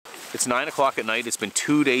It's 9 o'clock at night. It's been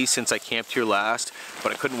 2 days since I camped here last,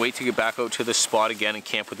 but I couldn't wait to get back out to this spot again and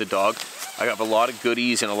camp with the dog. I got a lot of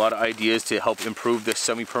goodies and a lot of ideas to help improve this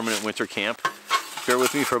semi-permanent winter camp. Bear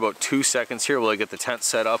with me for about 2 seconds here while I get the tent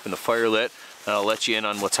set up and the fire lit, and I'll let you in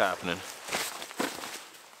on what's happening.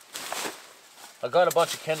 I got a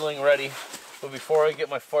bunch of kindling ready, but before I get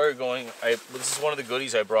my fire going, this is one of the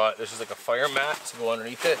goodies I brought. This is like a fire mat to go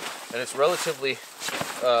underneath it, and it's relatively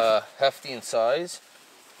hefty in size,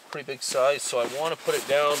 pretty big size, so I want to put it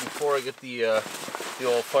down before I get the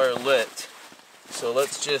old fire lit. So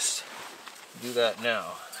let's just do that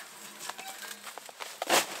now.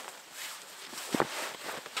 I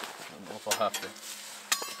don't know if I'll have to,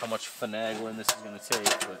 how much finagling this is going to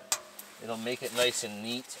take, but it'll make it nice and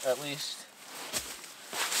neat at least.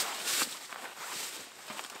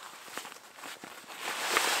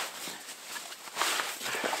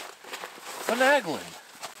 Finagling.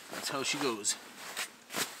 That's how she goes.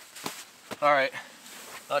 Alright,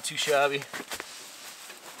 not too shabby.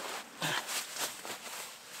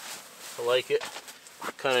 I like it.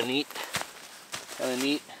 Kind of neat. Kind of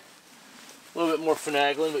neat. A little bit more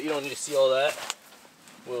finagling, but you don't need to see all that.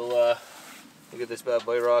 We'll get this bad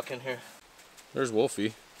boy rocking here. There's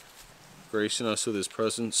Wolfie, gracing us with his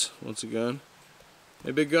presence once again.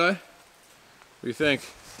 Hey, big guy. What do you think?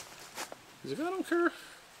 He's like, I don't care.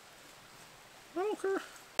 I don't care.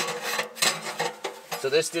 So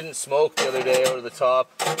this didn't smoke the other day out of the top,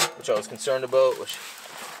 which I was concerned about, which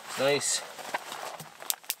is nice.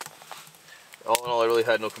 All in all, I really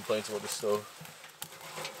had no complaints about the stove.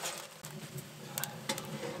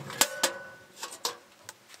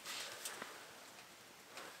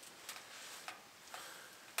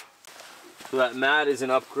 So that mat is an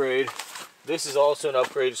upgrade. This is also an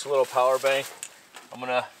upgrade, just a little power bank. I'm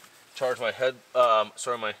gonna charge my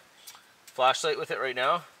my flashlight with it right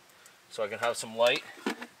now, so I can have some light.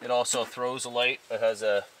 It also throws a light. It has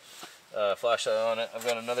a flashlight on it. I've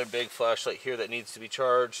got another big flashlight here that needs to be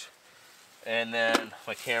charged, and then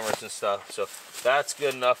my cameras and stuff. So that's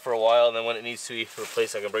good enough for a while, and then when it needs to be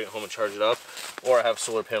replaced, I can bring it home and charge it up, or I have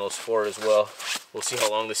solar panels for it as well. We'll see how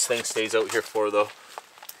long this thing stays out here for, though.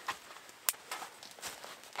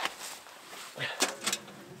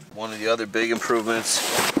 One of the other big improvements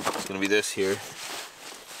is going to be this here.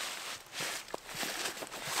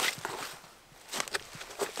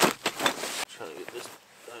 Trying to get this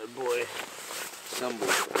bad boy assembled.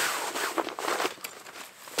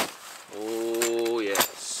 Oh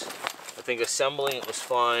yes. I think assembling it was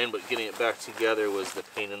fine, but getting it back together was the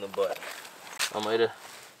pain in the butt. I might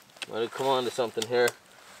have come on to something here.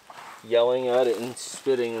 Yelling at it and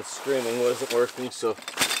spitting and screaming wasn't working, so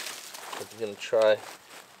I'm going to try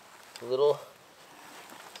a little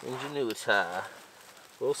ingenuity, a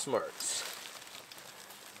little smarts.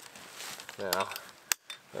 Now,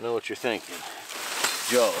 I know what you're thinking.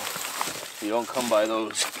 Joe, you don't come by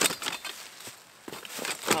those.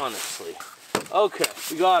 Honestly. Okay,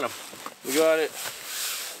 we got them. We got it.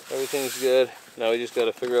 Everything's good. Now we just got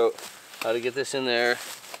to figure out how to get this in there.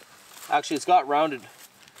 Actually, it's got rounded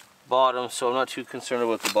bottom, so I'm not too concerned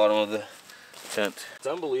about the bottom of the tent. It's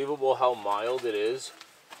unbelievable how mild it is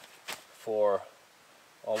for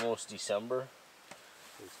almost December.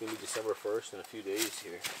 It's gonna be December 1st in a few days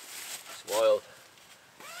here. It's wild.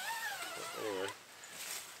 But anyway,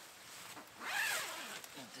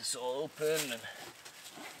 get this all open and get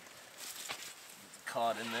the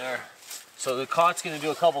cot in there. So the cot's gonna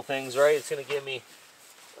do a couple things, right? It's gonna give me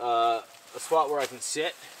a spot where I can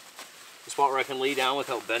sit, a spot where I can lay down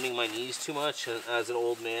without bending my knees too much. And as an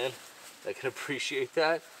old man, I can appreciate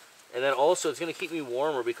that. And then also it's going to keep me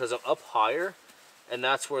warmer because I'm up higher, and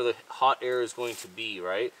that's where the hot air is going to be,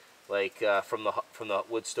 right? Like from the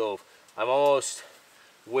wood stove. I'm almost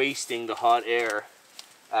wasting the hot air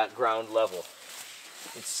at ground level.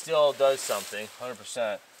 It still does something,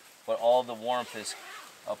 100%, but all the warmth is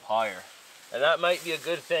up higher. And that might be a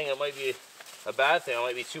good thing. It might be a bad thing. I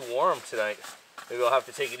might be too warm tonight. Maybe I'll have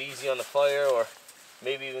to take it easy on the fire, or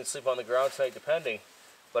maybe even sleep on the ground tonight, depending.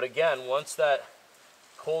 But again, once that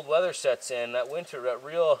cold weather sets in, that winter,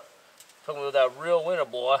 talking about that real winter,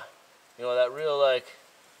 boy, you know, that real like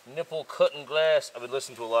nipple cutting glass. I've been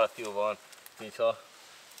listening to a lot of Theo Vaughn, can you tell?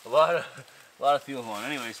 A lot of Theo Vaughn.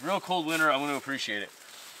 Anyways, real cold winter, I'm going to appreciate it.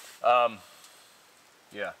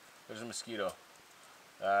 Yeah, there's a mosquito.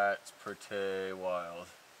 That's pretty wild,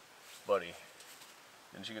 buddy.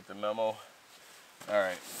 Didn't you get the memo? All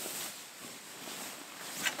right.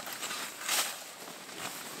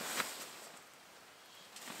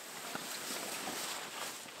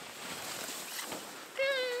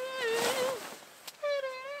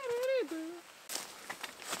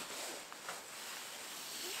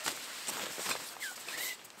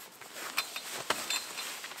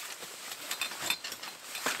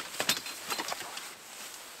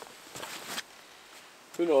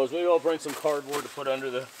 Who knows, maybe I'll bring some cardboard to put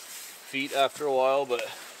under the feet after a while, but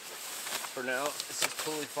for now, this is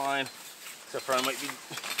totally fine. Except for I might be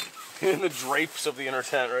in the drapes of the inner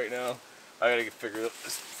tent right now. I gotta figure out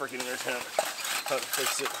this freaking inner tent, how to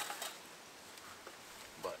fix it.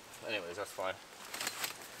 But anyways, that's fine.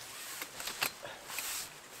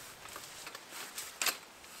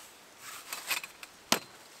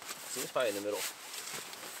 See, it's probably in the middle.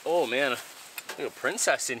 Oh man, look at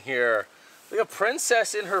Princess in here. Look at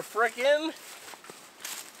Princess in her frickin',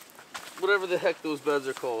 whatever the heck those beds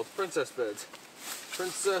are called. Princess beds.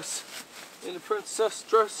 Princess in a princess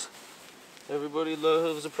dress. Everybody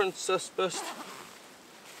loves a princess best.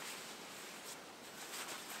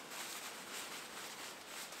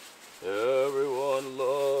 Everyone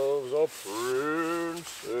loves a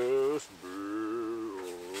princess best.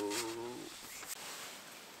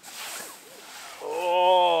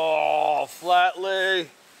 Oh, flat lay.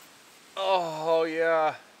 Oh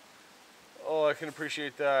yeah. Oh, I can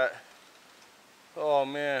appreciate that. Oh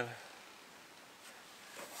man.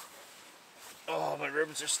 Oh, my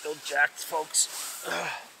ribs are still jacked, folks.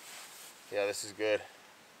 Yeah, this is good.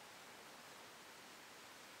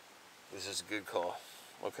 This is a good call.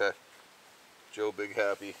 Okay. Joe big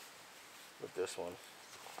happy with this one.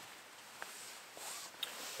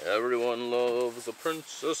 Everyone loves a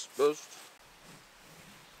princess best.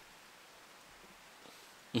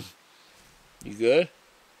 You good?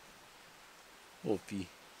 Wolfie.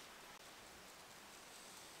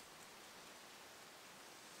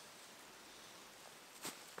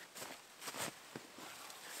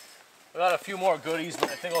 I got a few more goodies,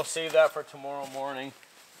 but I think I'll save that for tomorrow morning.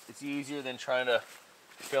 It's easier than trying to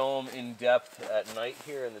film in depth at night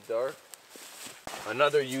here in the dark.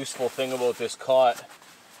 Another useful thing about this cot,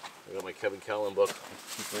 I got my Kevin Callan book,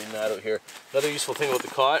 keep reading that out here. Another useful thing about the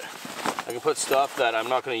cot, I can put stuff that I'm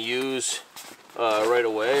not going to use right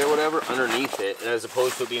away or whatever underneath it, as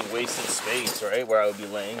opposed to it being wasted space, right, where I would be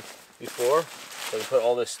laying before. So I can put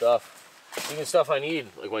all this stuff, even stuff I need,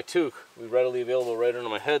 like my toque, will be readily available right under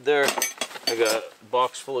my head there. I got a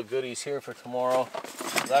box full of goodies here for tomorrow.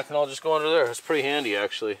 That can all just go under there. It's pretty handy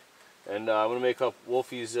actually. And I'm going to make up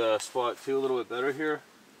Wolfie's spot too a little bit better here.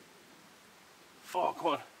 Oh,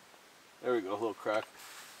 come on. There we go, a little crack.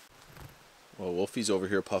 Well, Wolfie's over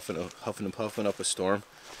here huffing and puffing up a storm.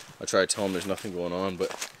 I tried to tell him there's nothing going on,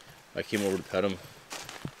 but I came over to pet him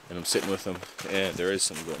and I'm sitting with him and there is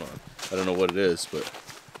something going on. I don't know what it is, but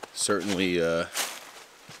certainly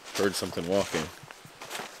heard something walking.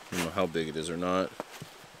 I don't know how big it is or not.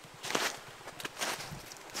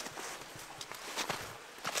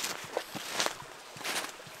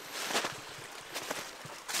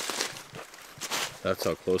 That's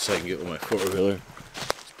how close I can get with my four-wheeler.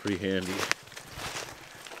 It's pretty handy.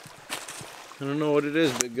 I don't know what it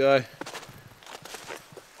is, big guy.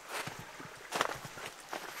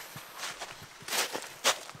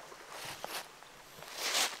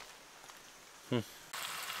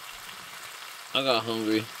 I got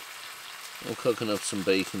hungry. I'm cooking up some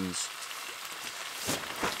bacons.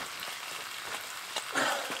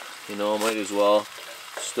 You know, I might as well.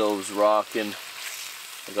 Stove's rocking.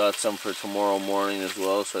 I got some for tomorrow morning as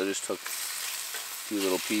well, so I just took a few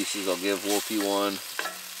little pieces. I'll give Wolfie one.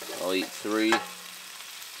 I'll eat 3.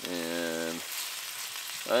 And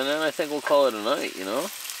then I think we'll call it a night, you know?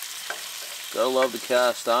 Gotta love the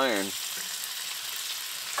cast iron.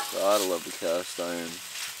 Gotta love the cast iron.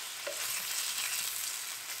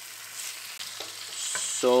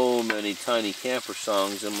 So many tiny camper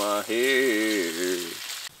songs in my head.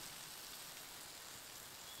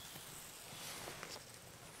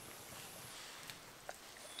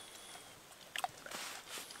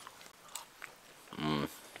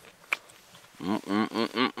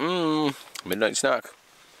 Midnight snack.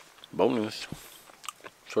 Bonus.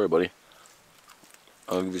 Sorry, buddy.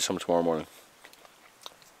 I'll give you some tomorrow morning.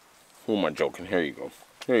 Who am I joking? Here you go.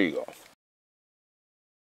 Here you go.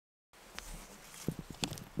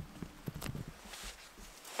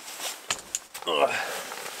 Ugh.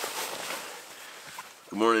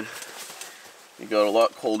 Good morning. It got a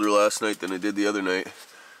lot colder last night than it did the other night.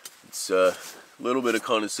 It's a little bit of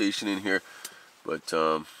condensation in here, but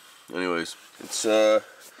anyways, it's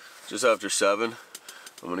just after 7.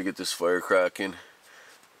 I'm gonna get this fire cracking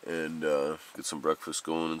and get some breakfast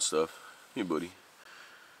going and stuff. Hey, buddy.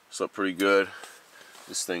 Slept pretty good.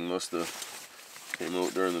 This thing must have came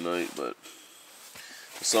out during the night, but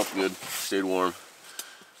I slept good. Stayed warm.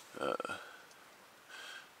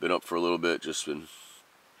 Been up for a little bit, just been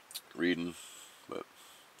reading, but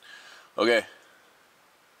okay.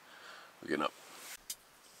 We're getting up.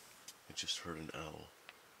 I just heard an owl.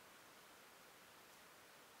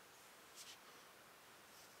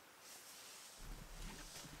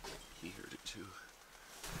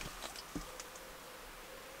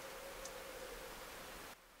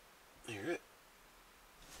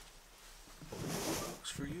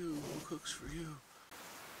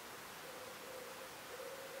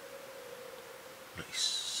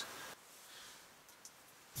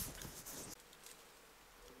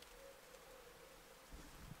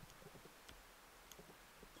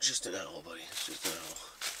 Just an owl, buddy. It's just an owl.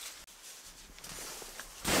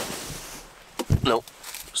 No,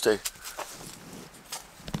 stay.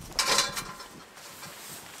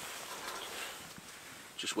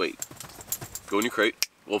 Just wait. Go in your crate.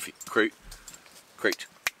 Wolfie, crate. Crate.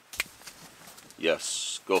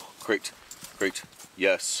 Yes. Go. Crate. Crate.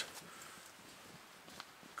 Yes.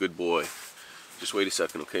 Good boy. Just wait a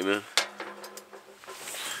second, okay, man?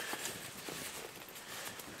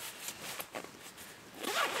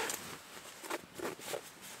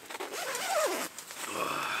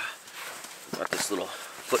 Got this little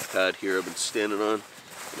foot pad here I've been standing on,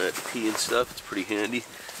 and I had to pee and stuff. It's pretty handy.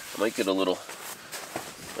 I might get a little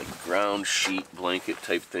like ground sheet blanket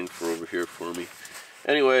type thing for over here for me.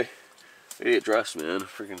 Anyway, I get dressed, man.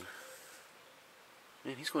 Freaking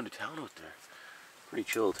man, he's going to town out there. Pretty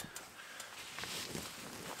chilled.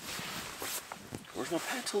 Where's my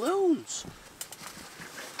pantaloons?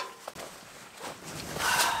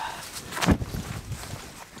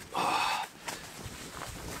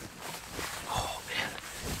 Oh man.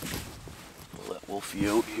 I'll let Wolfie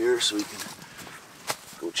out here so he can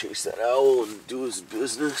go chase that owl and do his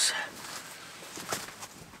business.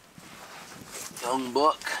 Young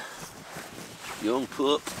buck. Young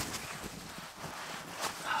pup.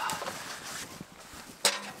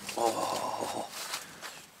 Oh.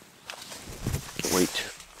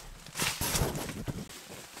 Wait.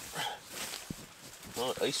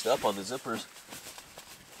 Oh, it iced up on the zippers.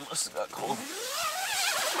 Must have got cold.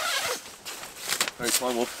 Alright, come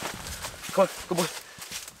on, Wolf. Come on, good boy.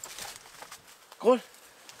 Go on.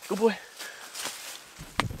 Good boy.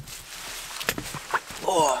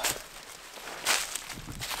 Oh.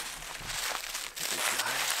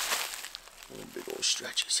 Oh, big old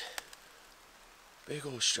stretches. Big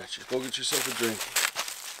old stretches. Go get yourself a drink.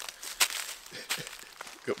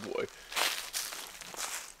 Good boy.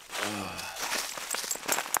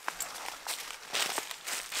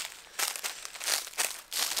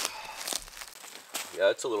 Yeah,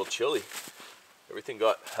 it's a little chilly. Everything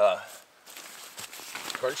got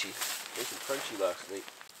crunchy. Nice and crunchy last night.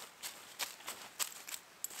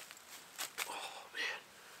 Oh man.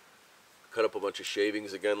 Cut up a bunch of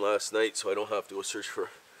shavings again last night, so I don't have to go search for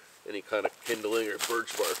any kind of kindling or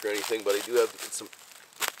birch bark or anything, but I do have to get some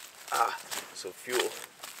fuel.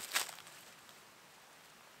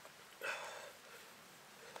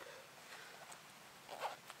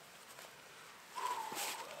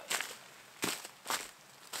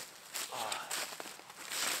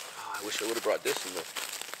 I wish I would have brought this in the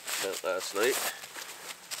tent last night.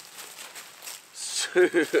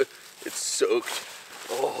 It's soaked.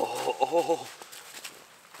 Oh.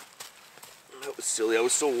 That was silly. I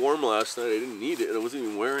was so warm last night, I didn't need it, and I wasn't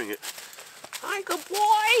even wearing it. Hi, good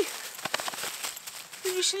boy.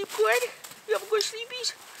 Did you sleep good? You have a good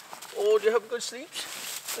sleepies? Oh, do you have good sleeps?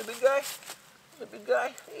 The big guy? The big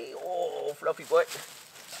guy? Hey, oh, fluffy butt.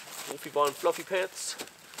 Wolfie Von Fluffy Pants.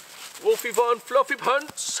 Wolfie Von Fluffy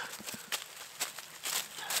Pants.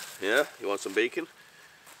 Yeah, you want some bacon?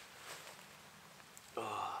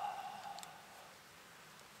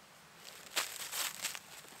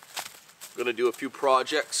 Gonna do a few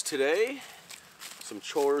projects today, some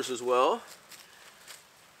chores as well.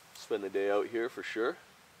 Spend the day out here for sure.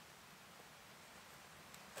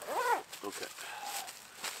 Okay.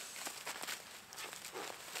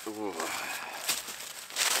 Ooh.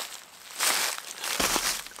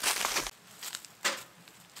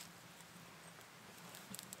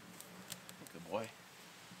 Good boy.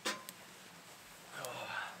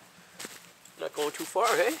 Not going too far,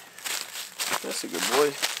 hey? That's a good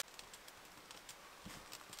boy.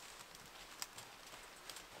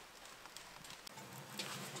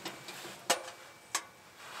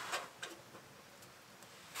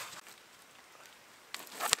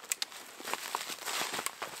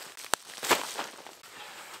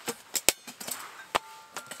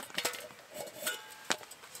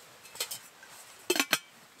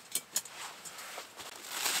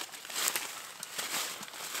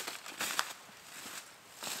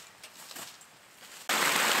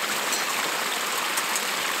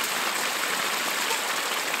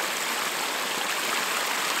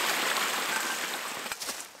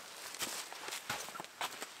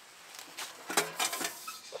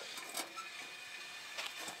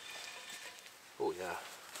 Oh yeah.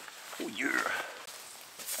 Oh yeah.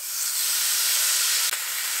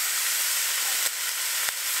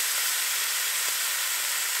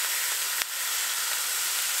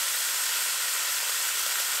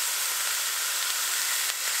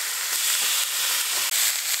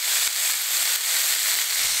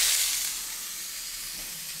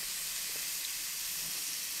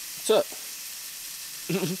 What's up?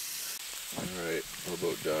 Alright, We're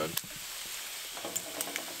about done.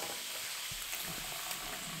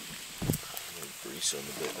 Grease on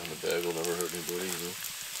the bag will never hurt anybody, you know.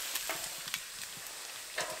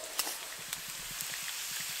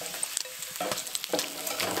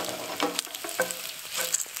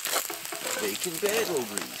 Bacon bagel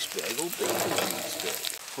grease, bagel bacon grease bag.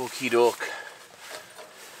 Okie doke.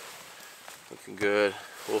 Looking good.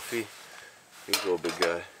 Wolfie, here you go, big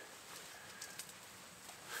guy.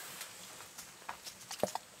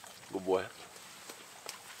 Good boy.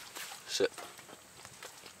 Sit.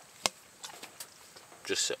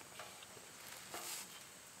 Just sit.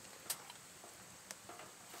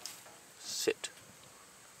 Sit.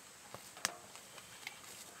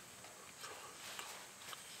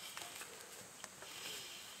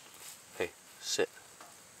 Hey, sit.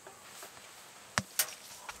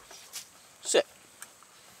 Sit.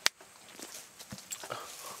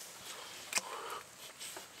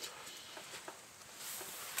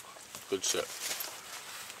 Good sit.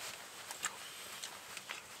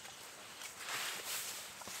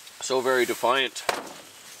 So very defiant.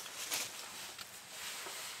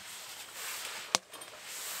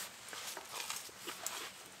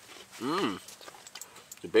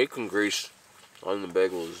 The bacon grease on the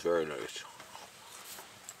bagel is very nice.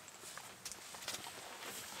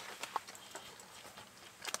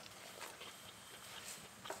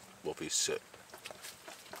 Wolfie, sit.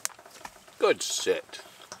 Good sit.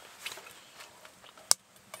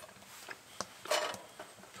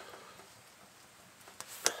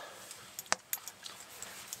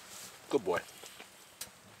 Good boy.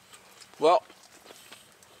 Well,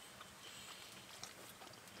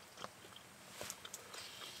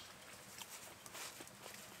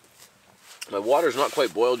 my water's not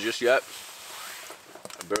quite boiled just yet.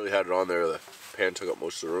 I barely had it on there. The pan took up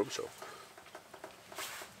most of the room, so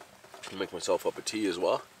I'll make myself up a tea as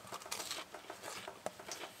well.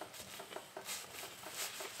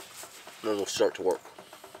 And then we'll start to work.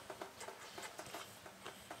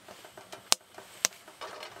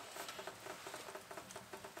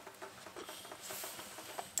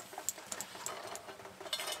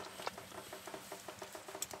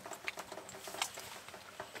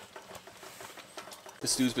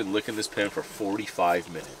 This dude's been licking this pan for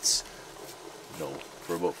 45 minutes. No,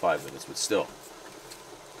 for about 5 minutes, but still.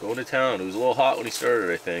 Going to town. It was a little hot when he started,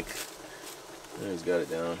 I think. Yeah, he's got it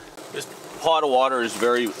down. This pot of water is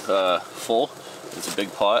very full. It's a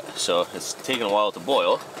big pot, so it's taking a while to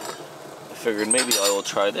boil. I figured maybe I will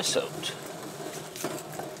try this out.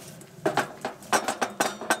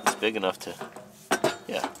 It's big enough to...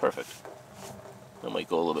 Yeah, perfect. That might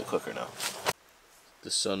go a little bit quicker now.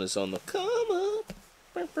 The sun is on the come up.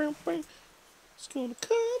 It's gonna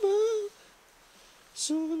come up.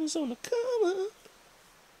 Sun is on the come up.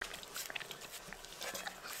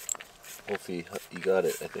 Wolfie, you got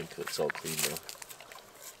it. I think it's all clean now.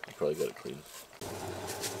 You probably got it clean.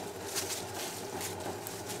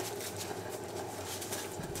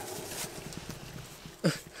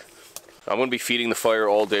 I'm going to be feeding the fire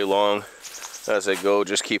all day long as I go,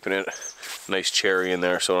 just keeping it nice cherry in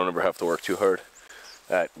there so I don't ever have to work too hard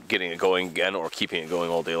at getting it going again or keeping it going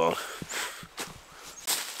all day long.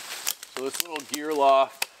 So this little gear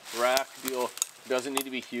loft rack deal doesn't need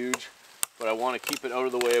to be huge, but I want to keep it out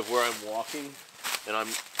of the way of where I'm walking, and I'm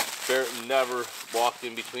never walked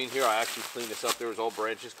in between here. I actually cleaned this up. There was all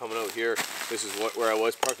branches coming out here. This is where I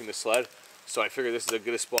was parking the sled, so I figured this is as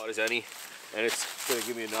good a spot as any, and it's going to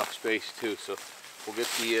give me enough space too. So we'll get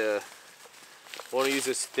the I want to use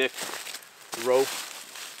this thick rope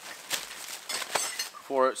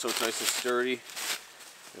for it so it's nice and sturdy,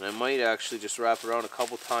 and I might actually just wrap it around a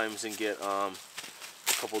couple times and get a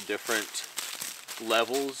couple different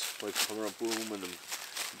levels, like come around boom and then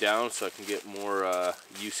down, so I can get more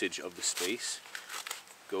usage of the space.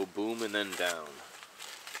 Go boom and then down.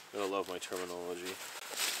 I love my terminology.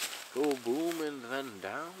 Go boom and then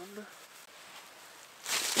down.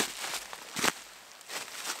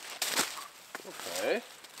 Okay,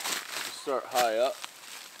 let's start high up.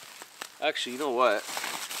 Actually, you know what?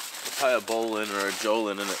 Let's tie a bowline or a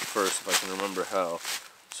jolin in it first if I can remember how.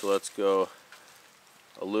 So let's go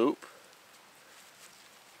a loop,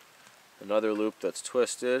 another loop that's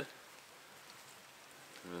twisted,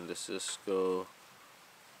 and then this just go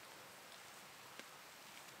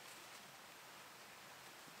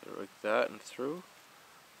like that and through.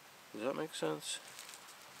 Does that make sense?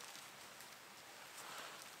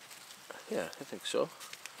 Yeah, I think so.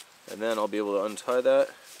 And then I'll be able to untie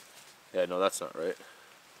that. Yeah, no, that's not right.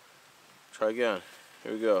 Try again.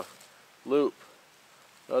 Here we go. Loop.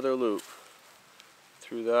 Another loop.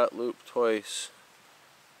 Through that loop twice.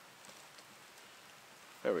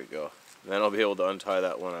 There we go. And then I'll be able to untie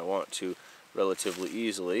that when I want to relatively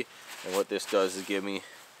easily. And what this does is give me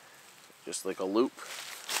just like a loop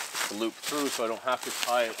through, so I don't have to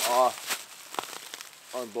tie it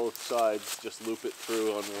off on both sides. Just loop it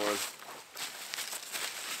through on one.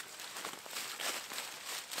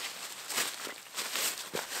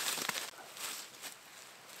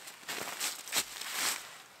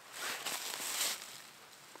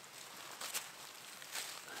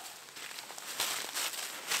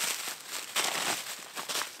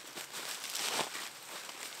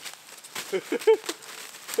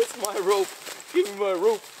 That's my rope. Give me my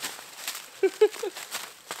rope.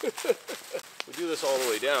 We do this all the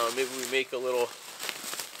way down. Maybe we make a little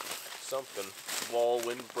something, wall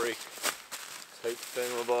windbreak type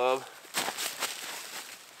thingamabob.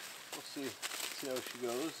 We'll see how she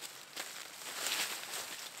goes.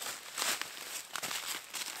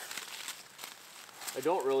 I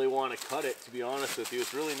don't really want to cut it, to be honest with you.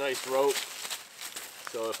 It's really nice rope.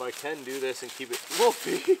 So if I can do this and keep it,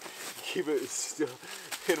 Wolfie, keep it still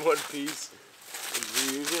in one piece and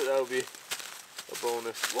reuse it, that would be a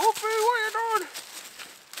bonus. Wolfie, what are you doing?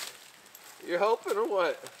 You helping or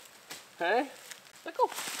what? Hey? Let go.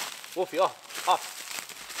 Wolfie, off, off.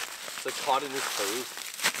 It's like caught in his toes.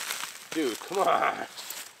 Dude, come on.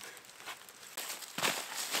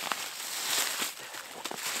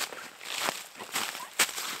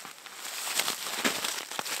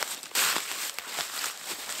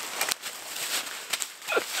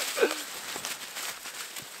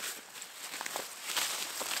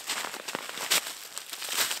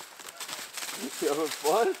 You having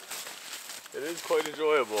fun? It is quite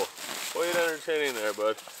enjoyable. Quite entertaining there,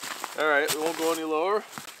 bud. Alright, we won't go any lower.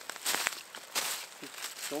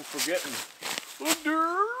 Don't forget I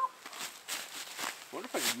wonder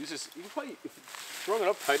if I could use this. You can probably, if you strung it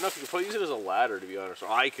up tight enough, you could probably use it as a ladder, to be honest. Or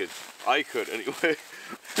I could anyway.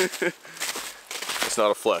 It's not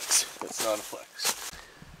a flex. It's not a flex.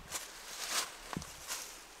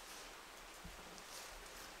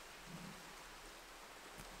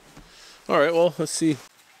 Alright, well, let's see.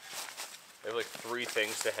 I have like 3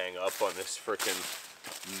 things to hang up on this freaking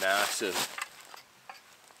massive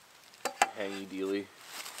hangy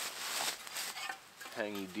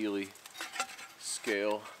dealy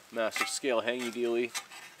scale. Massive scale hangy dealy.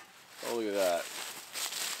 Oh, look at that.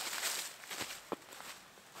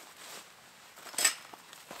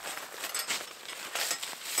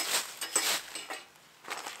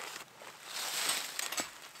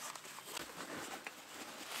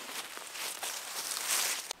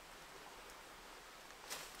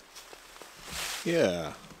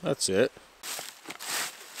 Yeah, that's it.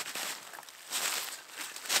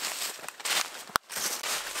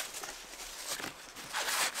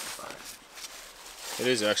 It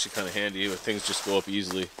is actually kind of handy when things just go up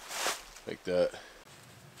easily like that.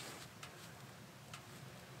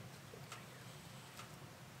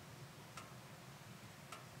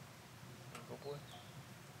 Go boy.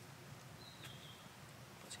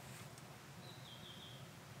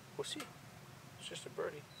 We'll see. It's just a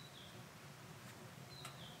birdie.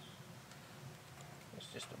 It's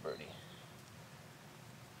just a birdie.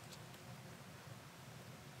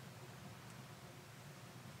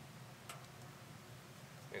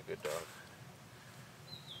 You're a good dog.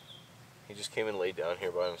 He just came and laid down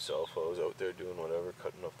here by himself while I was out there doing whatever,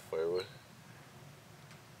 cutting up the firewood.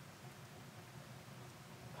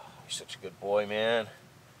 Oh, you're such a good boy, man.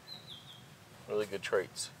 Really good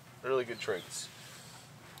traits. Really good traits.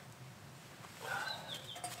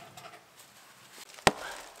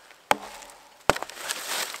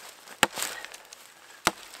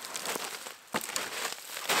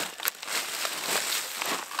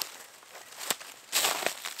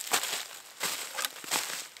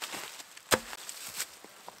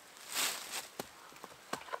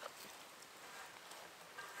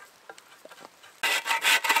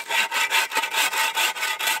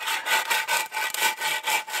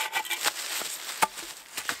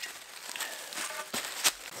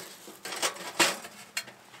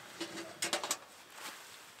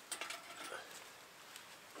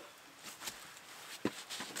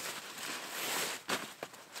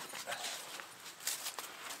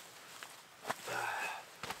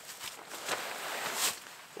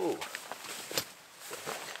 Ooh.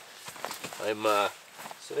 I'm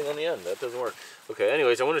sitting on the end. That doesn't work. Okay,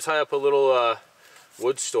 anyways, I'm going to tie up a little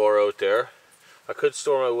wood store out there. I could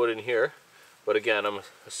store my wood in here, but again, I'm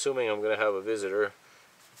assuming I'm going to have a visitor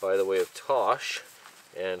by the way of Tosh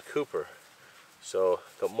and Cooper. So,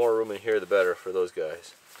 the more room in here, the better for those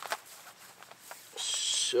guys.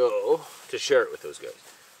 So, to share it with those guys.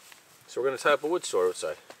 So we're going to tie up a wood store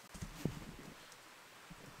outside.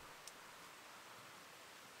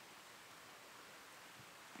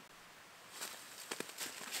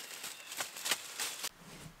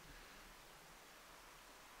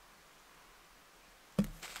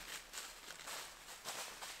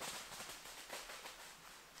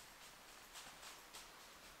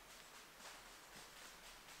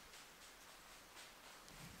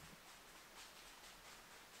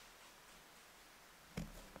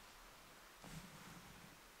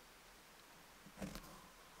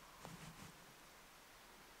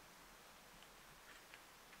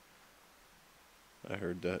 I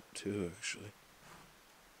heard that too, actually.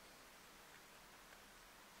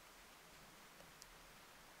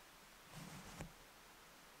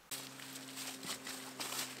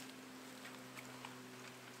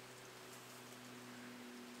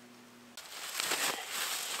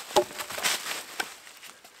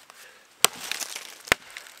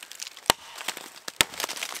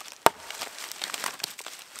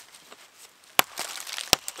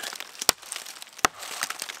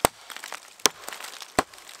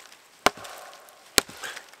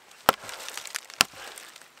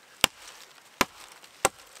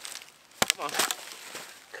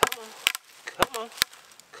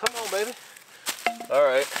 Come on, baby. All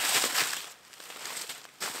right.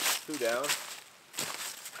 2 down.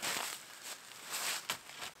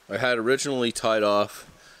 I had originally tied off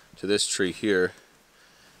to this tree here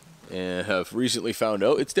and have recently found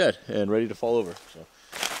out it's dead and ready to fall over. So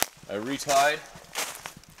I retied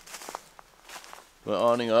my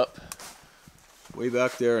awning up way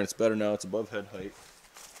back there, and it's better now. It's above head height.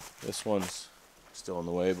 This one's still in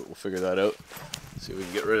the way, but we'll figure that out. See if we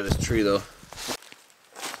can get rid of this tree though.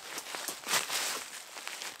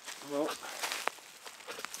 Well,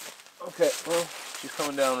 okay, well, she's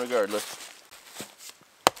coming down regardless.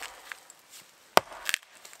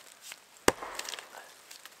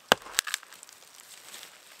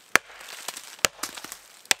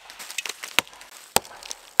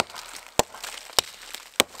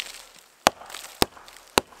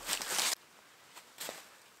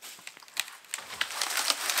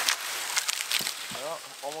 Well,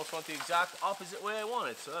 almost went the exact opposite way I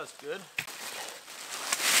wanted, so that's good.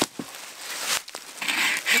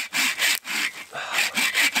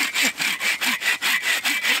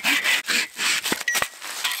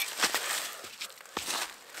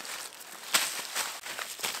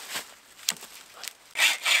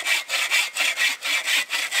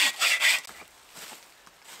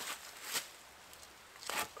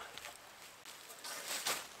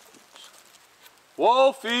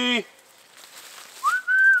 Wolfie!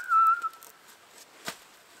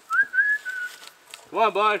 Come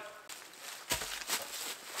on, bud.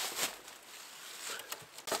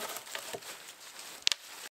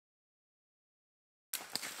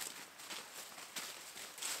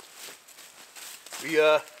 We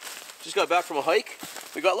just got back from a hike.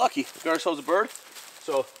 We got lucky. We got ourselves a bird.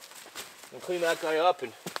 So I'm gonna clean that guy up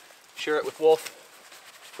and share it with Wolf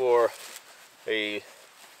for a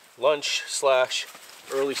lunch /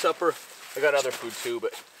 early supper. I got other food too,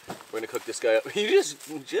 but we're gonna cook this guy up. You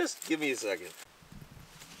just give me a second.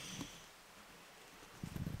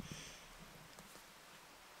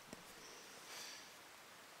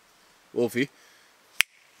 Wolfie,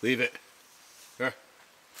 leave it. Here.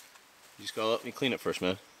 You just gotta let me clean it first,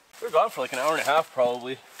 man. We were gone for like an hour and a half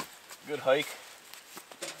probably. Good hike.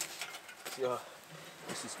 See how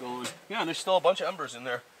this is going. Yeah, and there's still a bunch of embers in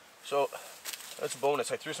there. So that's a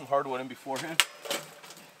bonus. I threw some hardwood in beforehand.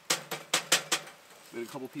 Did a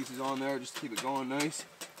couple pieces on there just to keep it going nice.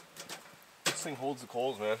 This thing holds the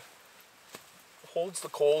coals, man. It holds the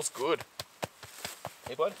coals good.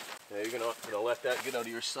 Hey, bud? Yeah, you're gonna let that get out of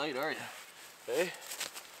your sight, aren't you? Hey?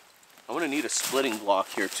 I'm gonna need a splitting block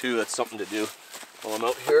here too. That's something to do while I'm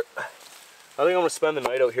out here. I think I'm gonna spend the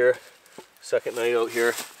night out here. Second night out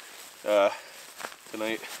here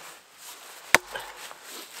tonight.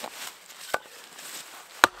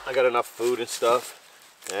 I got enough food and stuff,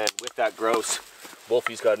 and with that grouse,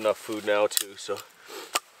 Wolfie's got enough food now too, so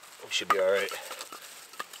we should be all right.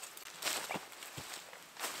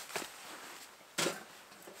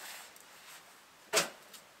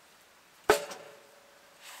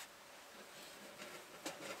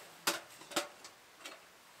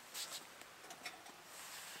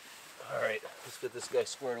 All right, let's get this guy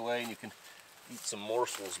squared away, and you can eat some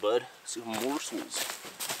morsels, bud. Some morsels.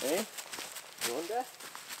 Hey, you want that?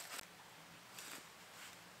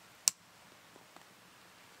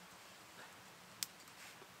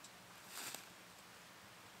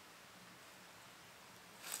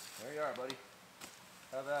 There you are, buddy.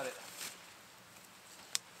 Have at it.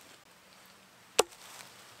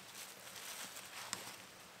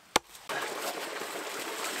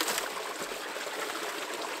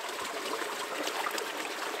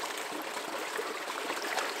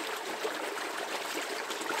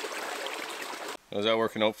 How's that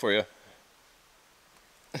working out for you?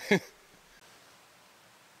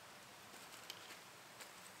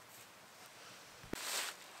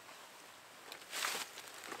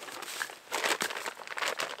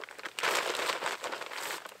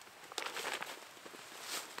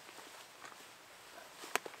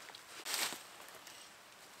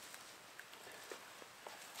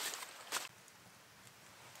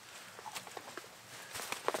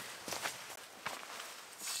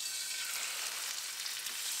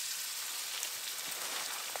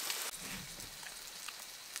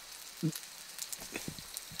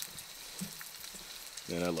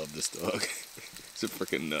 Man, I love this dog. He's a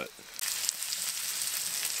freaking nut.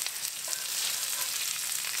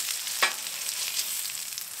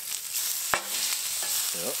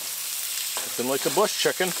 Yep. Looking like a bush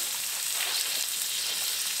chicken.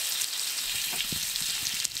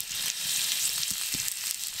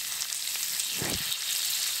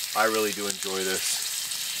 I really do enjoy this.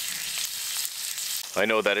 I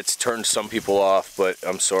know that it's turned some people off, but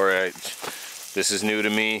I'm sorry. This is new to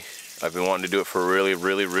me. I've been wanting to do it for a really,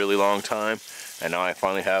 really, really long time, and now I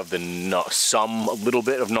finally have a little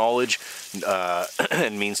bit of knowledge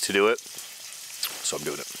and means to do it. So I'm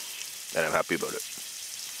doing it, and I'm happy about it.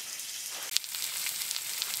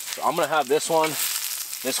 So I'm gonna have this one.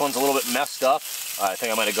 This one's a little bit messed up. I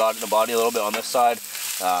think I might have got it in the body a little bit on this side.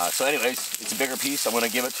 So anyways, it's a bigger piece. I'm gonna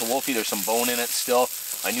give it to Wolfie. There's some bone in it still.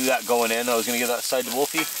 I knew that going in. I was gonna give that side to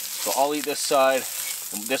Wolfie. So I'll eat this side.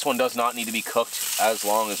 This one does not need to be cooked as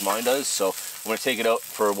long as mine does. So I'm gonna take it out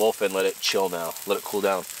for Wolf and let it chill now. Let it cool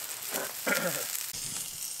down.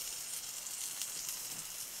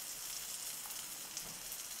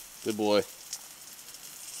 Good boy.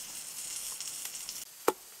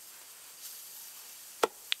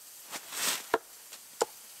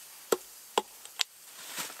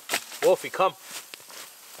 Wolfie, come.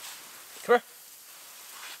 Come here.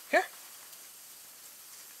 Here.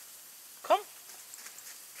 Come.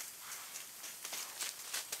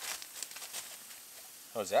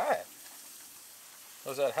 How's that?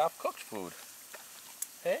 How's that half-cooked food?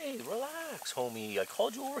 Hey, relax, homie. I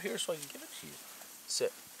called you over here so I can give it to you.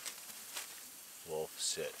 Sit. Wolf,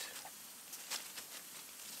 sit.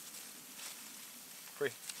 Free.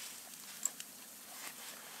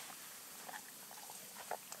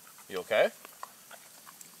 You okay?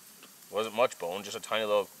 Wasn't much bone, just a tiny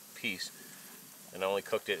little piece. And I only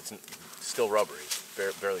cooked it, it's still rubbery,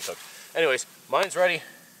 barely cooked. Anyways, mine's ready,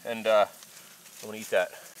 and I'm gonna eat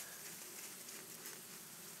that.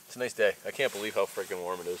 It's a nice day. I can't believe how freaking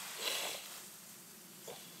warm it is.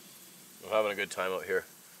 I'm having a good time out here.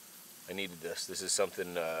 I needed this. This is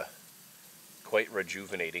something quite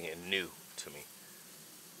rejuvenating and new to me.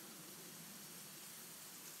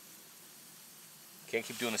 Can't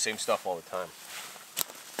keep doing the same stuff all the time.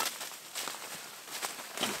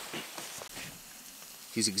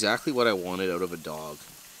 He's exactly what I wanted out of a dog.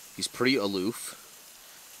 He's pretty aloof.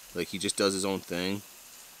 Like, he just does his own thing.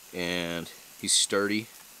 And he's sturdy.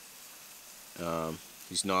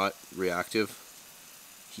 He's not reactive.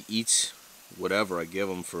 He eats whatever I give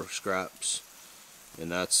him for scraps. And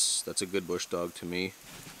that's a good bush dog to me.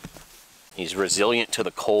 He's resilient to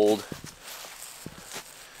the cold.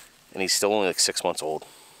 And he's still only like 6 months old.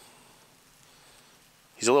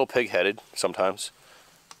 He's a little pig-headed sometimes,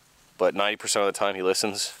 but 90% of the time he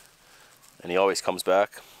listens, and he always comes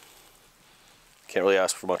back. Can't really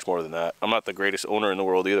ask for much more than that. I'm not the greatest owner in the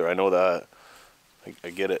world either, I know that. I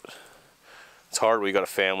get it. It's hard, we got a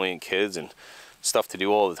family and kids and stuff to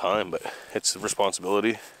do all the time, but it's a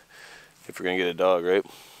responsibility if you're gonna get a dog, right?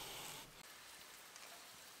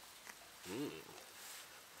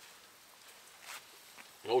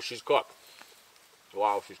 Oh, she's cooked.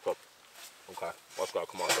 Wow, she's cooked. Okay, let's go.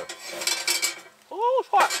 Come on, sir. Oh, it's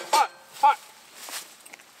hot, hot, hot.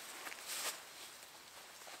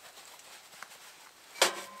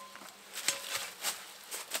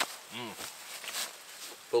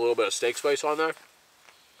 Put a little bit of steak spice on there.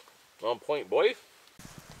 On point, boy.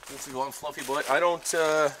 Fluffy one, fluffy boy. I don't,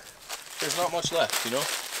 there's not much left, you know?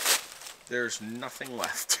 There's nothing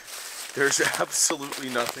left. There's absolutely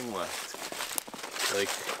nothing left. Like,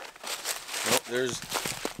 nope, there's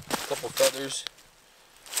a couple feathers.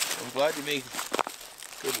 I'm glad you made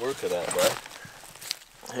good work of that,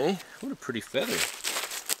 bud. Hey, what a pretty feather.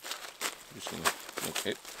 I'm just gonna,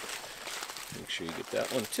 okay. Make sure you get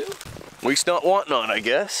that one too. Waste not, want not, I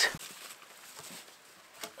guess.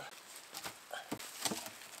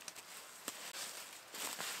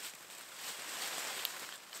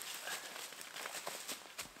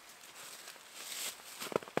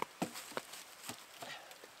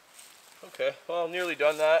 Okay, well, I'm nearly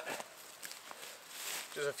done that.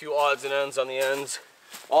 Just a few odds and ends on the ends.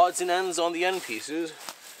 Odds and ends on the end pieces.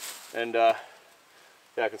 And yeah,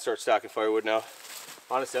 I can start stacking firewood now.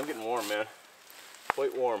 Honestly, I'm getting warm, man.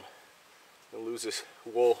 Quite warm. I'm gonna lose this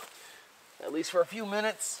wool at least for a few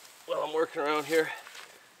minutes while I'm working around here.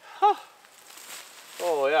 Huh.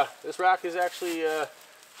 Oh yeah, this rack is actually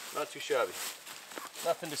not too shabby.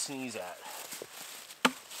 Nothing to sneeze at.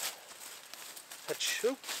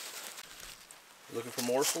 Achoo. Looking for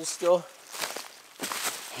morsels still?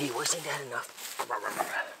 Hey, wasn't that enough?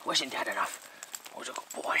 Wasn't that enough? Where's a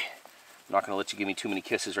good boy? I'm not gonna let you give me too many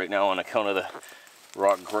kisses right now on account of the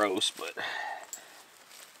rock gross, but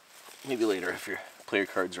maybe later if you play your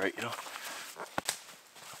cards right, you know.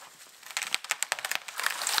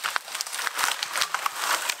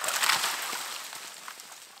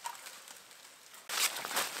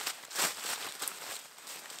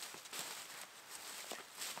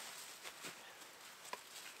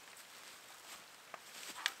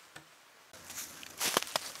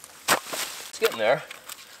 It's getting there.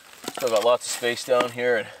 Still got lots of space down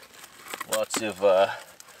here and lots of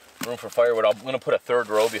room for firewood. I'm going to put a third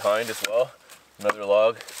row behind as well. Another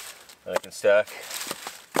log that I can stack.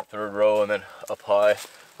 A third row and then up high.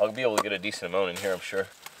 I'll be able to get a decent amount in here, I'm sure.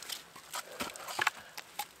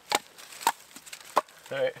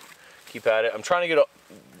 Alright, keep at it. I'm trying to get a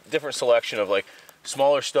different selection of like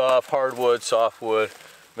smaller stuff, hardwood, softwood,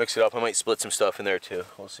 mix it up. I might split some stuff in there too.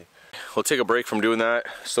 We'll see. We'll take a break from doing that.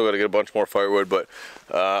 Still got to get a bunch more firewood, but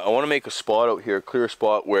I want to make a spot out here, a clear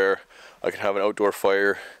spot where I can have an outdoor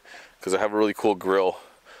fire, because I have a really cool grill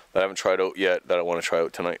that I haven't tried out yet that I want to try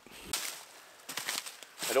out tonight.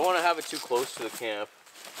 I don't want to have it too close to the camp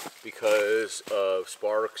because of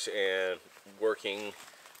sparks and working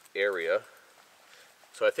area.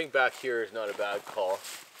 So I think back here is not a bad call.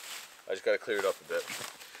 I just got to clear it up a bit.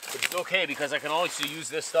 Which is okay because I can also use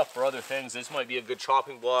this stuff for other things. This might be a good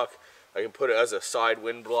chopping block. I can put it as a side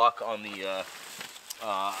wind block on the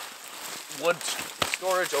wood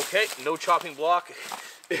storage. Okay, no chopping block.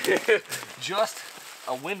 Just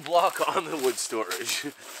a wind block on the wood storage.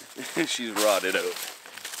 She's rotted out.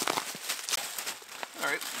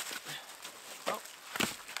 Alright. Well,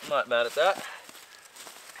 I'm not mad at that.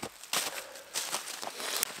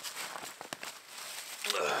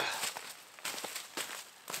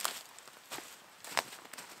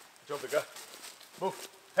 Jump the guy. Move.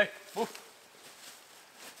 Hey, move.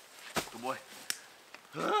 Good boy.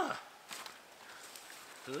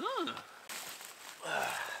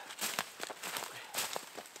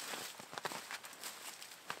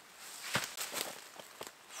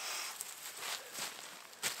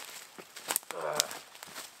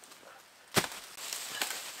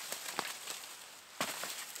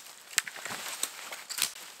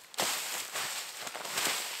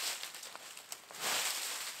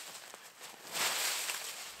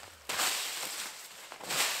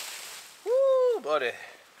 Buddy.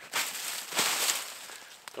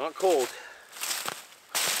 Not cold.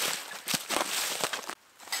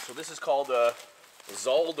 So this is called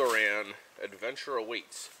Zaldaran Adventure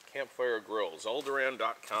Awaits Campfire Grill.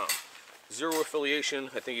 Zaldaran.com. Zero affiliation.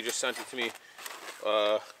 I think you just sent it to me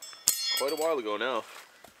quite a while ago now,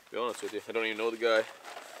 to be honest with you. I don't even know the guy.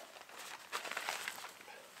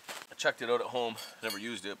 I checked it out at home. Never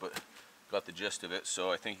used it, but got the gist of it.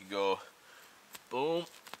 So I think you go boom.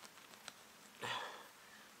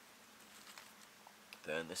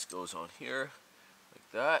 Then this goes on here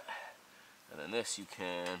like that, and then this you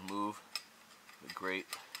can move the grate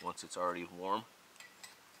once it's already warm.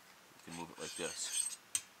 You can move it like this.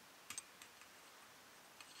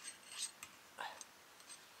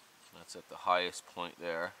 That's at the highest point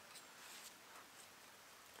there.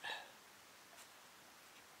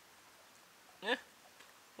 Yeah,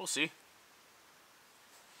 we'll see.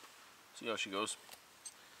 See how she goes.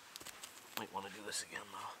 Might want to do this again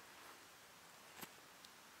though.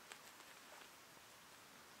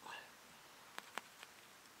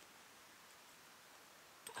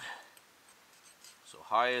 So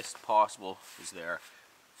highest possible is there.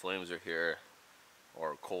 Flames are here,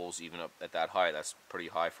 or coals even up at that high. That's pretty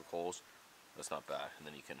high for coals. That's not bad. And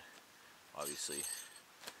then you can obviously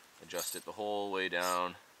adjust it the whole way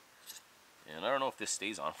down. And I don't know if this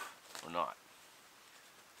stays on or not.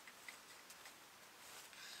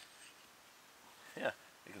 Yeah,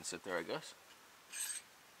 it can sit there, I guess.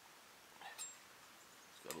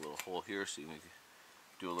 It's got a little hole here so you can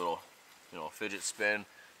do a little, you know, fidget spin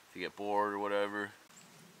if you get bored or whatever.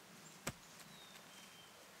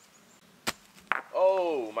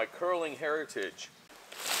 Oh, my curling heritage.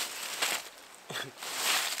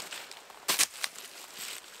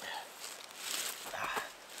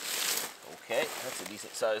 Okay, that's a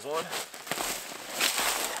decent sized one.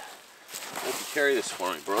 Hope you carry this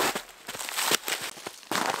for me, bro.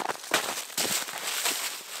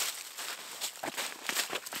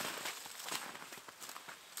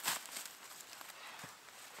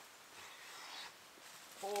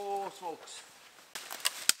 Oh, smokes.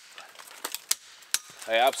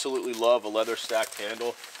 I absolutely love a leather stacked handle.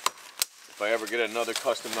 If I ever get another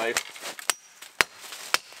custom knife,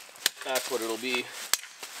 that's what it'll be,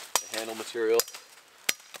 the handle material.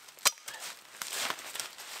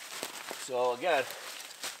 So again,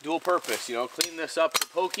 dual purpose, you know, clean this up for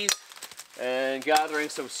pokies, and gathering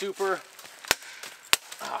some super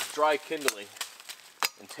dry kindling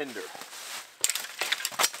and tinder.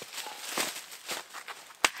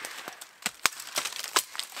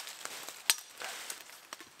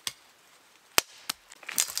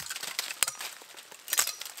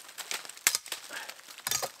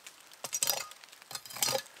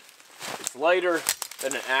 It's lighter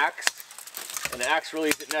than an axe, and the axe really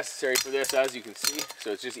isn't necessary for this, as you can see,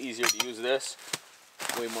 so it's just easier to use this.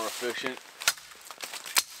 Way more efficient.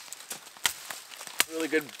 Really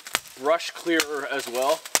good brush clearer as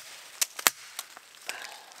well.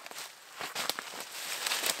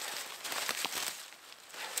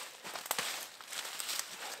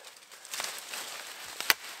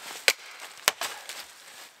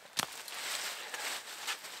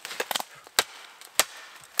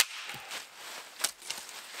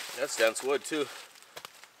 That's dense wood too.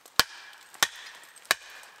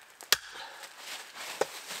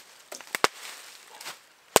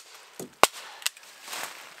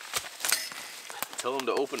 Tell him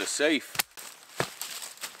to open a safe.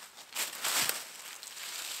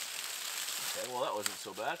 Okay, well that wasn't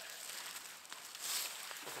so bad.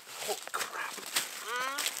 Holy crap.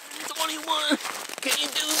 21! Can you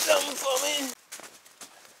do something for me?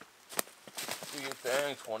 Do your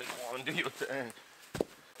thing, 21, do your thing.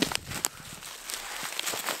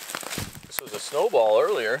 This was a snowball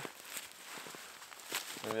earlier.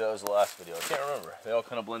 Maybe that was the last video, I can't remember. They all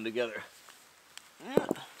kind of blend together. Yeah,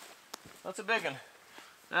 that's a big one.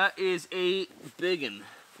 That is a big one,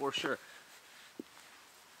 for sure.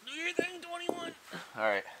 Do your thing, 21.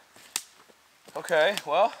 Alright. Okay,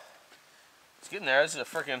 well, it's getting there. This is a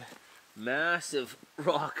freaking massive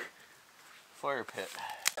rock fire pit.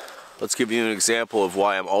 Let's give you an example of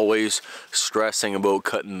why I'm always stressing about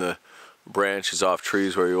cutting the branches off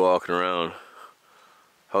trees where you're walking around.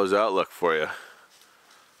 How's that look for you?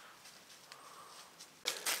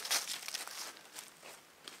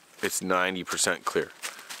 It's 90% clear.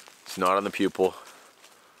 It's not on the pupil.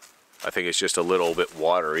 I think it's just a little bit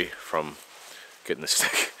watery from getting the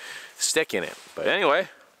stick in it. But anyway,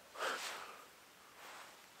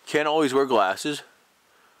 can't always wear glasses.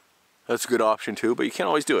 That's a good option too, but you can't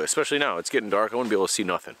always do it, especially now. It's getting dark. I wouldn't be able to see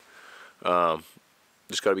nothing.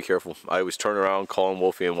 Just gotta be careful. I was turning around, calling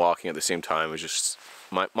Wolfie, and walking at the same time. It was just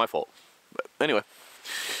my fault. But anyway,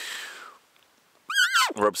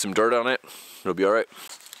 rub some dirt on it. It'll be all right.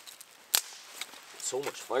 So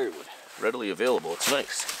much firewood readily available. It's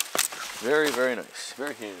nice. Very, very nice.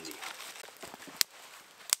 Very handy.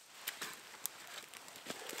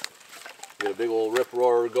 Get a big old rip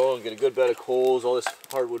roarer going. Get a good bed of coals. All this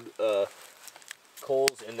hardwood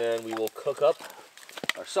coals, and then we will cook up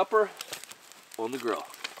our supper on the grill.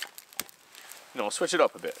 You know, switch it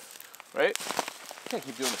up a bit, right? Can't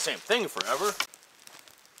keep doing the same thing forever.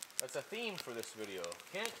 That's a theme for this video.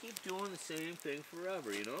 Can't keep doing the same thing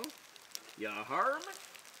forever, you know? Ya harm?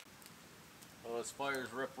 Well, this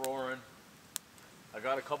fire's rip roaring. I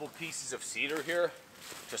got a couple pieces of cedar here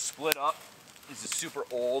to split up. This is super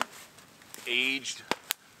old, aged,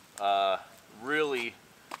 really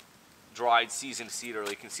dried, seasoned cedar.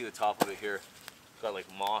 You can see the top of it here. It's got like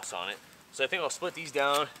moss on it. So I think I'll split these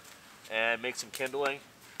down and make some kindling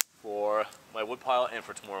for my wood pile and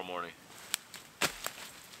for tomorrow morning.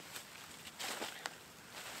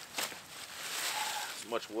 As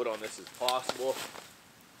much wood on this as possible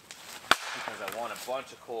because I want a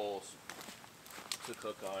bunch of coals to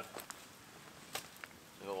cook on.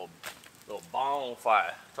 A little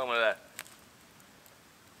bonfire. Tell me that.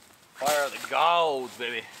 Fire of the gods,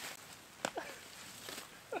 baby.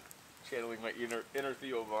 Channeling my inner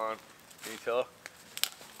Theo Vaughn. Can you tell?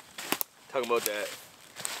 Talking about that.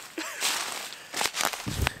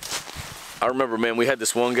 I remember, man, we had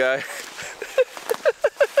this one guy.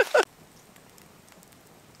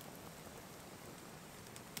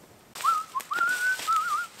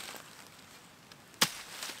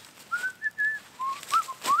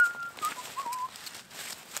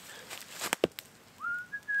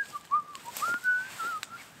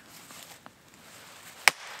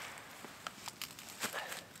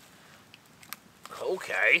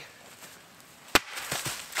 Okay.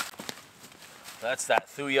 That's that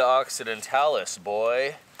Thuya occidentalis,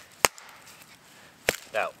 boy.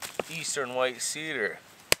 That eastern white cedar.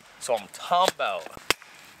 So I'm talking about.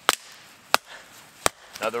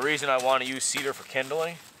 Now the reason I want to use cedar for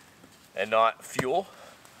kindling and not fuel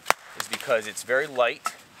is because it's very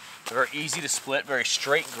light, very easy to split, very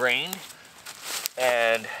straight grained,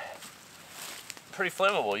 and pretty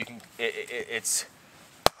flammable. You can it's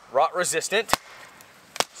rot resistant.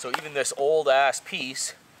 So even this old ass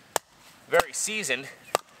piece, very seasoned,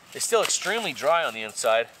 is still extremely dry on the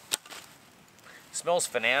inside. Smells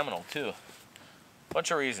phenomenal too.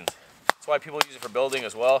 Bunch of reasons. That's why people use it for building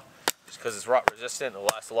as well. Just because it's rot resistant, it'll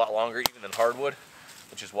last a lot longer even than hardwood,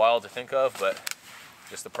 which is wild to think of, but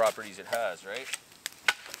just the properties it has, right?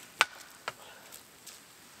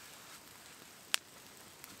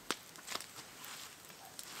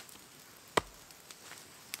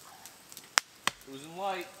 Losing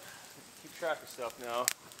light. Keep track of stuff now.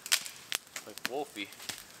 Like Wolfie.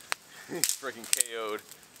 He's freaking KO'd.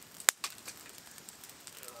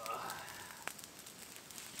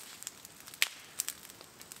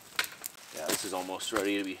 Yeah, this is almost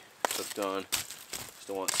ready to be cooked on.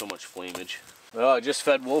 Still want so much flamage. Well, I just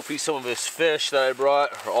fed Wolfie some of his fish that I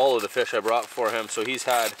brought, or all of the fish I brought for him. So he's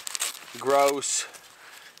had grouse,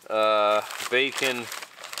 bacon,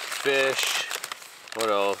 fish, what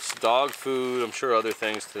else? Dog food, I'm sure other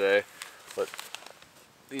things today. But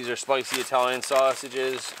these are spicy Italian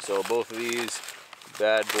sausages, so both of these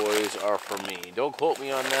bad boys are for me. Don't quote me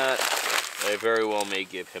on that. I very well may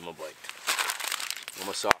give him a bite. I'm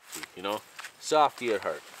a softie, you know? Softie at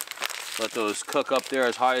heart. Let those cook up there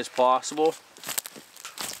as high as possible.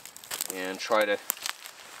 And try to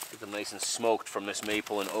get them nice and smoked from this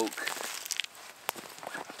maple and oak.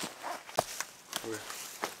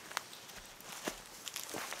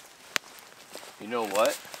 You know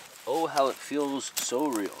what? Oh, how it feels so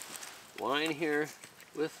real. Lying here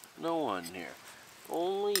with no one here.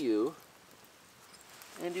 Only you.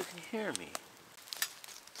 And you can hear me.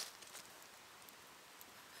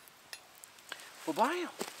 Well, bye.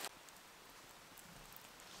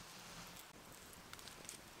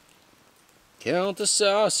 Count the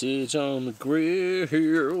sausage on the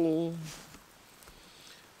grill.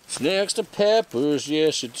 It's next to peppers,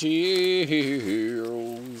 yes it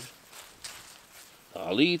is.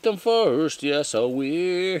 I'll eat them first, yes I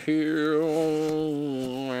will.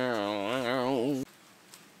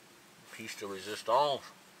 Piece de resistance.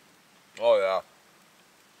 Oh yeah.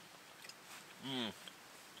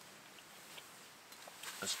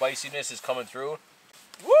 The spiciness is coming through.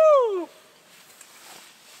 Woo!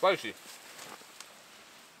 Spicy.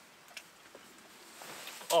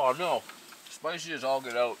 Oh no, spicy is all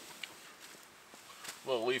get out. A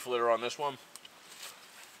little leaf litter on this one.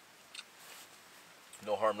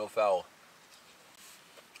 No harm, no foul.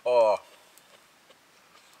 Oh.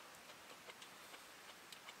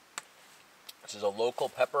 This is a local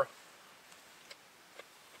pepper.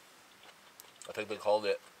 I think they called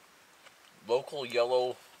it local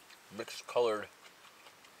yellow mixed colored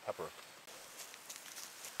pepper.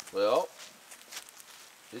 Well,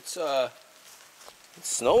 it's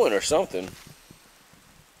snowing or something.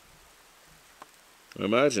 I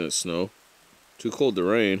imagine it's snow. Too cold to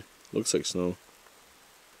rain. Looks like snow.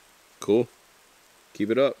 Cool. Keep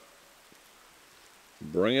it up.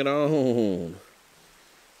 Bring it on.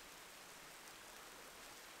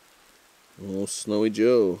 Oh, Snowy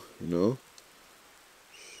Joe, you know?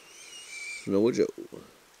 Snowy Joe.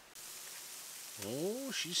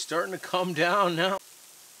 Oh, she's starting to come down now.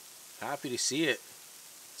 Happy to see it.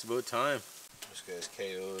 It's about time. This guy's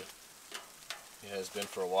KO'd. He has been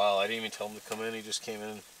for a while. I didn't even tell him to come in. He just came in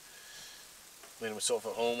and made himself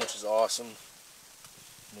at home, which is awesome.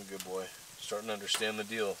 I'm a good boy. Starting to understand the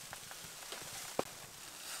deal.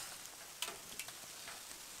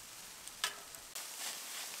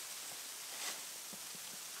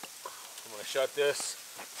 I'm going to shut this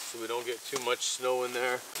so we don't get too much snow in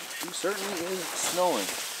there. It certainly is snowing.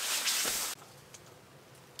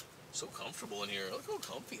 So comfortable in here. Look how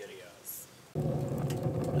comfy it is.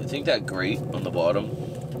 I think that grate on the bottom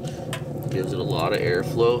gives it a lot of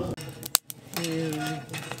airflow.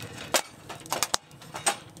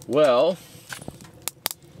 Well,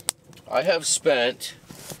 I have spent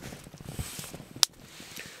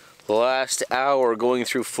the last hour going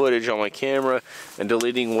through footage on my camera and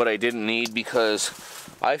deleting what I didn't need because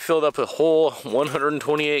I filled up a whole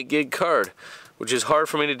 128 gig card, which is hard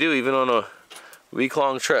for me to do even on a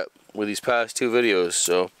week-long trip with these past two videos.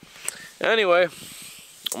 So anyway,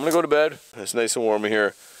 I'm gonna go to bed. It's nice and warm in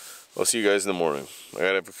here. I'll see you guys in the morning.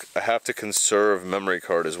 I have to conserve memory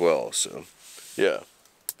card as well, so yeah.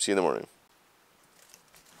 See you in the morning.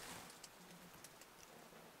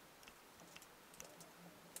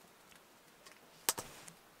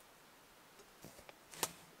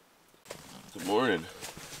 Good morning.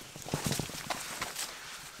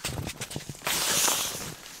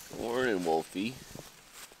 Good morning, Wolfie.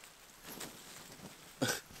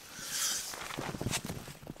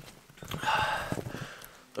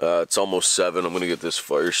 It's almost 7. I'm gonna get this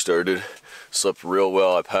fire started. Slept real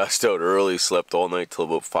well. I passed out early, slept all night till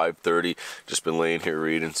about 5:30. Just been laying here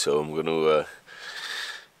reading, so I'm gonna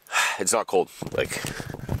it's not cold. Like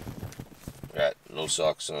at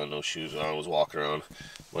socks on, no shoes on. I was walking around.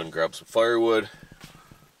 Went and grabbed some firewood.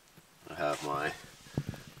 I have my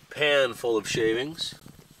pan full of shavings.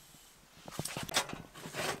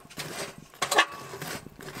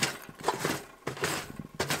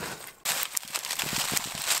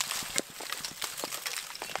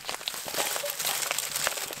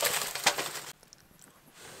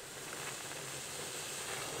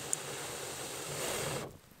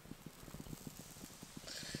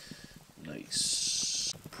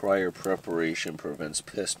 Nice. Prior preparation prevents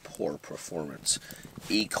piss poor performance.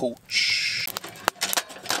 Coach.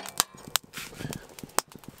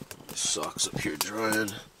 Socks up here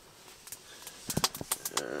drying,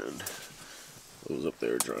 and those up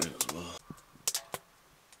there drying as well.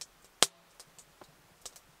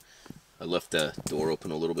 I left that door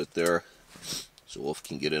open a little bit there so Wolf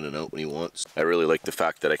can get in and out when he wants. I really like the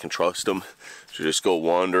fact that I can trust him to just go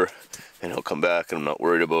wander and he'll come back and I'm not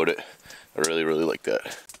worried about it. I really, really like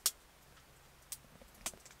that.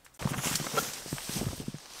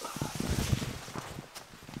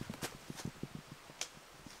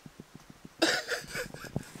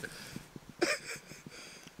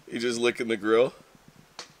 You just licking the grill?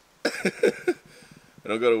 I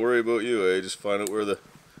don't gotta worry about you, eh? Just find out where the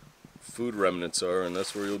food remnants are and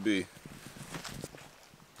that's where you'll be.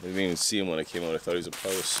 I didn't even see him when I came out. I thought he was a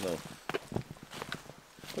pile of snow.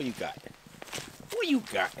 What you got? What you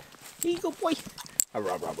got? Here you go, boy.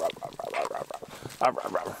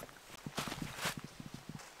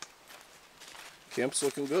 Camp's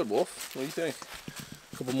looking good, Wolf. What do you think?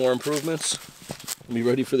 A couple more improvements. Be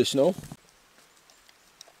ready for the snow?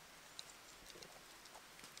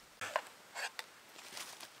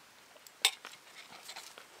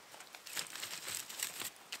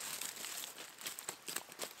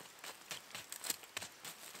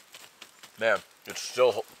 Man, it's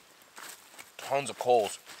still tons of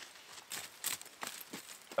coals.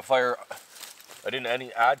 The fire, I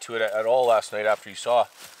didn't add to it at all last night after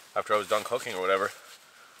I was done cooking or whatever.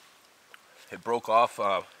 It broke off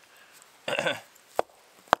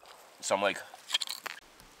some like,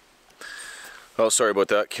 oh, sorry about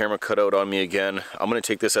that, camera cut out on me again. I'm gonna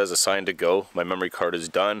take this as a sign to go. My memory card is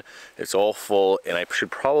done. It's all full and I should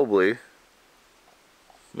probably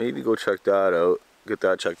maybe go check that out. Get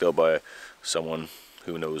that checked out by someone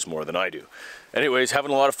who knows more than I do. Anyways,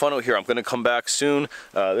 having a lot of fun out here. I'm gonna come back soon.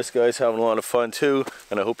 This guy's having a lot of fun too,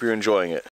 and I hope you're enjoying it.